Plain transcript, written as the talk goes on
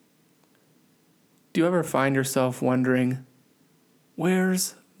Do you ever find yourself wondering,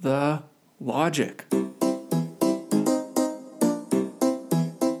 where's the logic?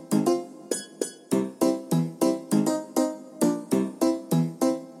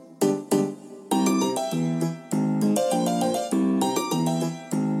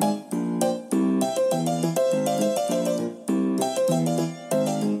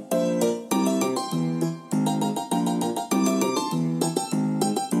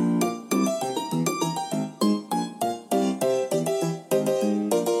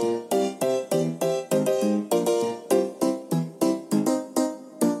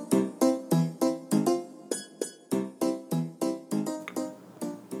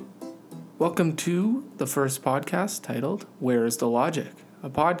 Welcome to the first podcast titled, Where's the Logic? A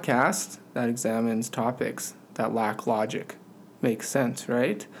podcast that examines topics that lack logic. Makes sense,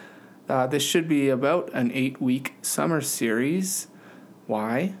 right? This should be about an 8-week summer series.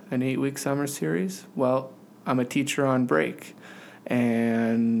 Why an 8-week summer series? Well, I'm a teacher on break,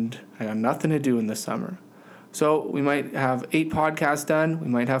 and I got nothing to do in the summer. So we might have 8 podcasts done, we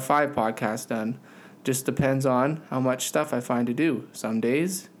might have 5 podcasts done. Just depends on how much stuff I find to do. Some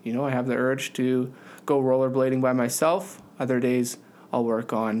days, I have the urge to go rollerblading by myself. Other days, I'll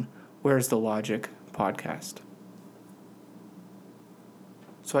work on Where's the Logic podcast.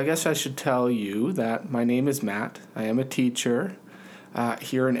 So I guess I should tell you that my name is Matt. I am a teacher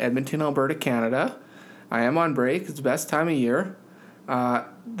here in Edmonton, Alberta, Canada. I am on break. It's the best time of year.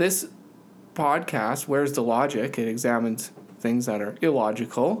 This podcast, Where's the Logic? It examines things that are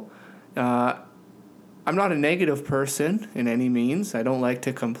illogical. I'm not a negative person in any means. I don't like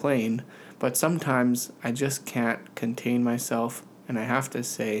to complain, but sometimes I just can't contain myself and I have to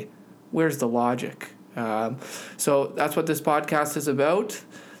say, where's the logic? So that's what this podcast is about.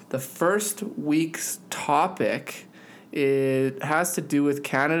 The first week's topic, it has to do with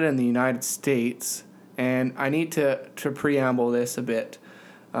Canada and the United States, and I need to preamble this a bit.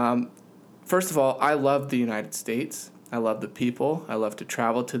 First of all, I love the United States. I love the people. I love to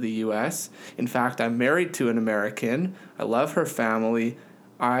travel to the U.S. In fact, I'm married to an American. I love her family.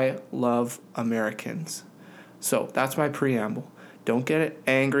 I love Americans. So that's my preamble. Don't get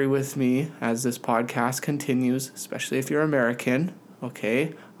angry with me as this podcast continues, especially if you're American.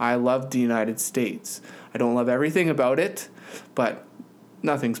 Okay? I love the United States. I don't love everything about it, but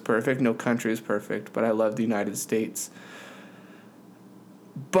nothing's perfect. No country is perfect, but I love the United States.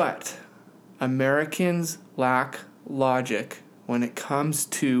 But Americans lack logic when it comes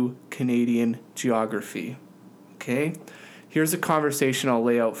to Canadian geography. Okay? Here's a conversation I'll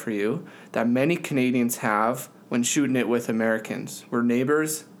lay out for you that many Canadians have when shooting it with Americans. We're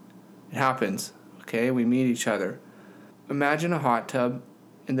neighbors. It happens. Okay? We meet each other. Imagine a hot tub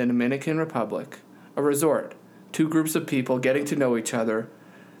in the Dominican Republic, a resort, 2 groups of people getting to know each other.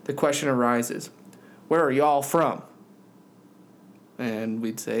 The question arises, where are y'all from? And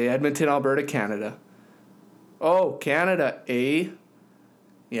we'd say Edmonton, Alberta, Canada. Oh, Canada, eh?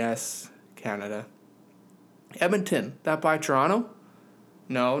 Yes, Canada. Edmonton, that by Toronto?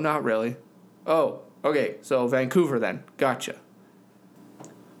 No, not really. Oh, okay, so Vancouver then. Gotcha.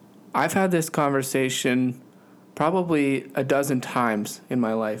 I've had this conversation probably a dozen times in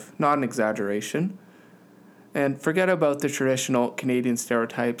my life, not an exaggeration. And forget about the traditional Canadian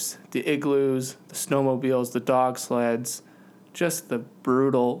stereotypes, the igloos, the snowmobiles, the dog sleds, just the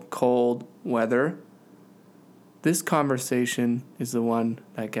brutal cold weather. This conversation is the one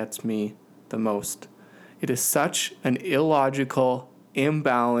that gets me the most. It is such an illogical,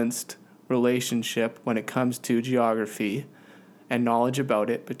 imbalanced relationship when it comes to geography and knowledge about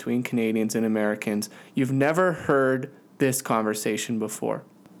it between Canadians and Americans. You've never heard this conversation before.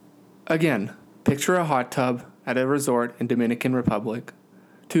 Again, picture a hot tub at a resort in Dominican Republic.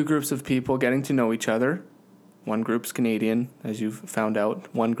 2 groups of people getting to know each other. One group's Canadian, as you've found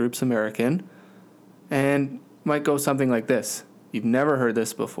out. One group's American. And might go something like this. You've never heard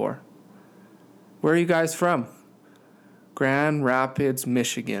this before. Where are you guys from? Grand Rapids,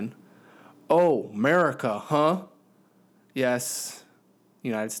 Michigan. Oh, America, huh? Yes,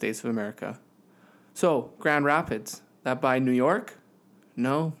 United States of America. So, Grand Rapids, that by New York?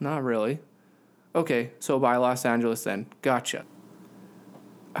 No, not really. Okay, so by Los Angeles then. Gotcha.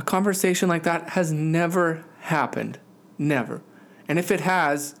 A conversation like that has never happened. Never. And if it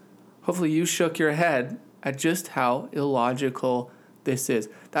has, hopefully you shook your head at just how illogical this is.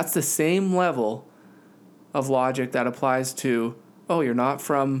 That's the same level of logic that applies to, oh, you're not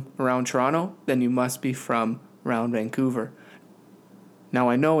from around Toronto? Then you must be from around Vancouver. Now,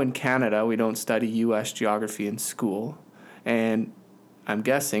 I know in Canada we don't study U.S. geography in school, and I'm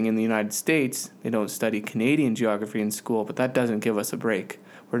guessing in the United States they don't study Canadian geography in school, but that doesn't give us a break.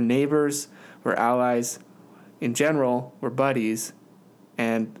 We're neighbors, we're allies. In general, we're buddies,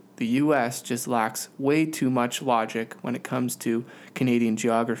 and the US just lacks way too much logic when it comes to Canadian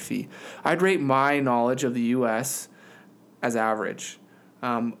geography. I'd rate my knowledge of the US as average.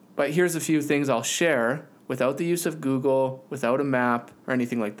 But here's a few things I'll share without the use of Google, without a map, or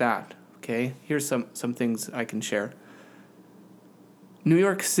anything like that. Okay, here's some things I can share. New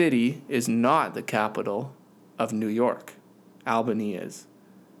York City is not the capital of New York. Albany is.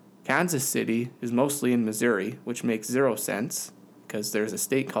 Kansas City is mostly in Missouri, which makes zero sense because there's a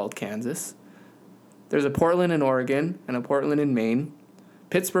state called Kansas. There's a Portland in Oregon and a Portland in Maine.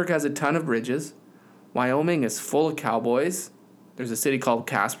 Pittsburgh has a ton of bridges. Wyoming is full of cowboys. There's a city called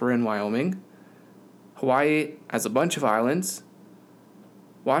Casper in Wyoming. Hawaii has a bunch of islands.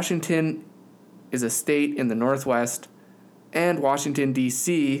 Washington is a state in the Northwest. And Washington,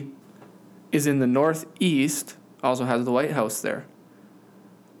 D.C. is in the Northeast, also has the White House there.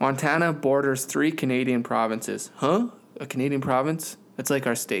 Montana borders 3 Canadian provinces. Huh? A Canadian province? That's like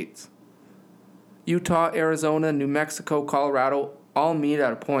our states. Utah, Arizona, New Mexico, Colorado all meet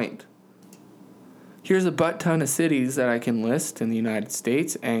at a point. Here's a butt ton of cities that I can list in the United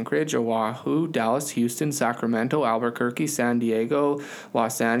States: Anchorage, Oahu, Dallas, Houston, Sacramento, Albuquerque, San Diego,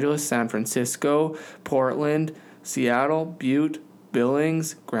 Los Angeles, San Francisco, Portland, Seattle, Butte,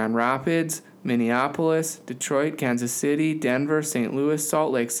 Billings, Grand Rapids, Minneapolis, Detroit, Kansas City, Denver, St. Louis,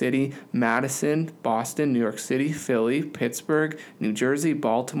 Salt Lake City, Madison, Boston, New York City, Philly, Pittsburgh, New Jersey,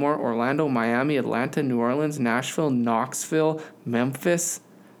 Baltimore, Orlando, Miami, Atlanta, New Orleans, Nashville, Knoxville, Memphis.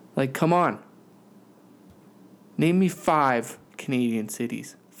 Like, come on. Name me 5 Canadian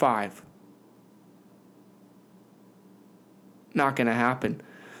cities. 5. Not gonna happen.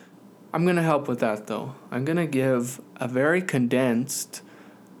 I'm going to help with that, though. I'm going to give a very condensed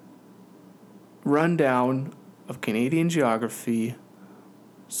rundown of Canadian geography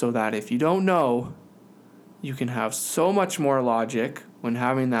so that if you don't know, you can have so much more logic when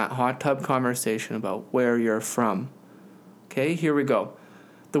having that hot tub conversation about where you're from. Okay, here we go.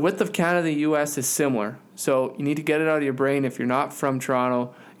 The width of Canada and the US is similar, so you need to get it out of your brain. If you're not from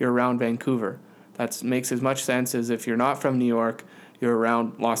Toronto, you're around Vancouver. That makes as much sense as if you're not from New York, you're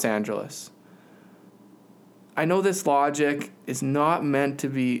around Los Angeles. I know this logic is not meant to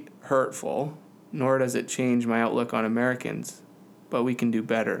be hurtful, nor does it change my outlook on Americans, but we can do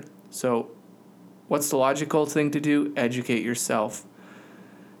better. So, what's the logical thing to do? Educate yourself.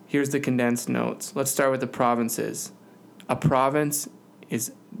 Here's the condensed notes. Let's start with the provinces. A province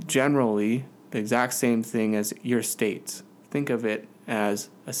is generally the exact same thing as your states. Think of it as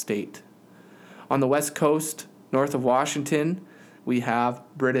a state. On the West Coast, north of Washington, we have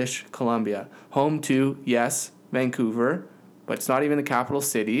British Columbia, home to, yes, Vancouver, but it's not even the capital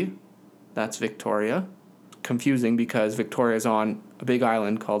city. That's Victoria. Confusing because Victoria is on a big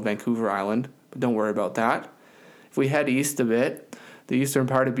island called Vancouver Island, but don't worry about that. If we head east a bit, the eastern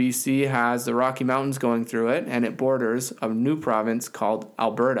part of BC has the Rocky Mountains going through it, and it borders a new province called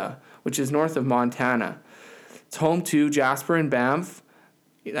Alberta, which is north of Montana. It's home to Jasper and Banff.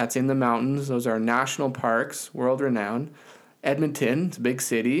 That's in the mountains. Those are national parks, world-renowned. Edmonton, it's a big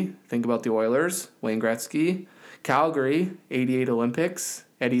city. Think about the Oilers, Wayne Gretzky. Calgary, 88 Olympics,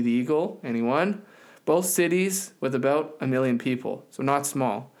 Eddie the Eagle, anyone? Both cities with about 1 million people, so not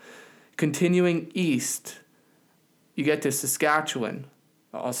small. Continuing east, you get to Saskatchewan,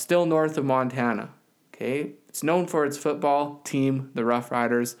 still north of Montana. Okay, it's known for its football team, the Rough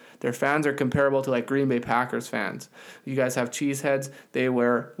Riders. Their fans are comparable to like Green Bay Packers fans. You guys have cheeseheads, they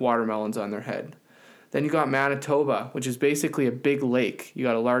wear watermelons on their head. Then you got Manitoba, which is basically a big lake. You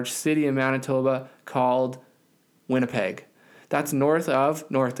got a large city in Manitoba called Winnipeg. That's north of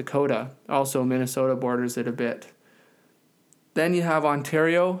North Dakota. Also, Minnesota borders it a bit. Then you have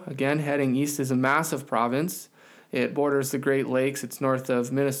Ontario. Again, heading east is a massive province. It borders the Great Lakes. It's north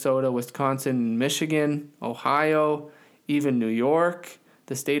of Minnesota, Wisconsin, Michigan, Ohio, even New York,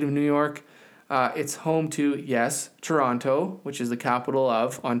 the state of New York. It's home to, yes, Toronto, which is the capital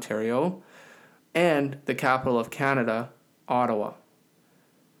of Ontario, and the capital of Canada, Ottawa.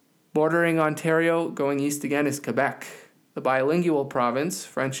 Bordering Ontario, going east again, is Quebec, the bilingual province,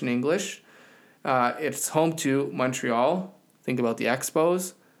 French and English. It's home to Montreal. Think about the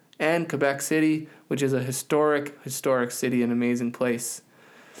Expos. And Quebec City, which is a historic city, an amazing place.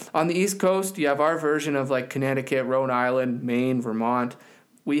 On the East Coast, you have our version of like Connecticut, Rhode Island, Maine, Vermont.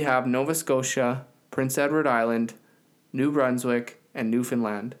 We have Nova Scotia, Prince Edward Island, New Brunswick, and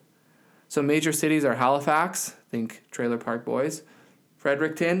Newfoundland. So major cities are Halifax, think Trailer Park Boys,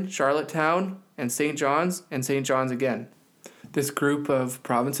 Fredericton, Charlottetown, and St. John's again. This group of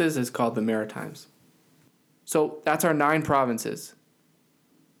provinces is called the Maritimes. So that's our 9 provinces.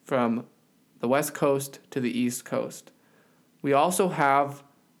 from the west coast to the east coast. We also have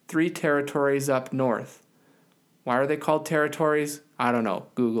 3 territories up north. Why are they called territories? I don't know.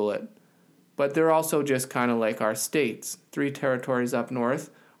 Google it. But they're also just kind of like our states. 3 territories up north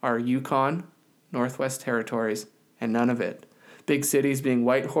are Yukon, Northwest Territories, and Nunavut. Big cities being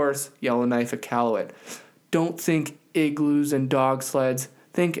Whitehorse, Yellowknife, Iqaluit. Don't think igloos and dog sleds.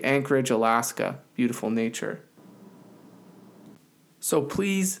 Think Anchorage, Alaska. Beautiful nature. So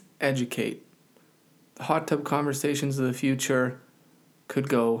please educate. The hot tub conversations of the future could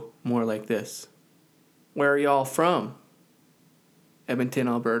go more like this. Where are y'all from? Edmonton,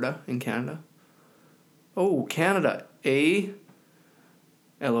 Alberta, in Canada. Oh, Canada, eh?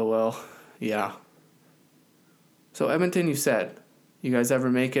 LOL. Yeah. So Edmonton, you said. You guys ever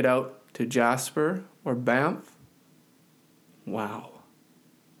make it out to Jasper or Banff? Wow.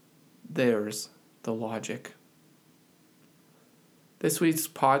 There's the logic. This week's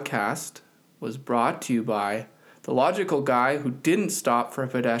podcast was brought to you by the logical guy who didn't stop for a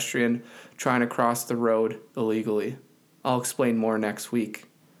pedestrian trying to cross the road illegally. I'll explain more next week.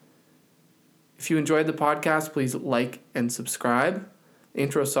 If you enjoyed the podcast, please like and subscribe. The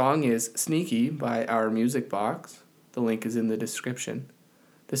intro song is Sneaky by Our Music Box. The link is in the description.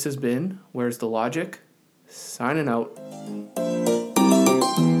 This has been Where's the Logic? Signing out.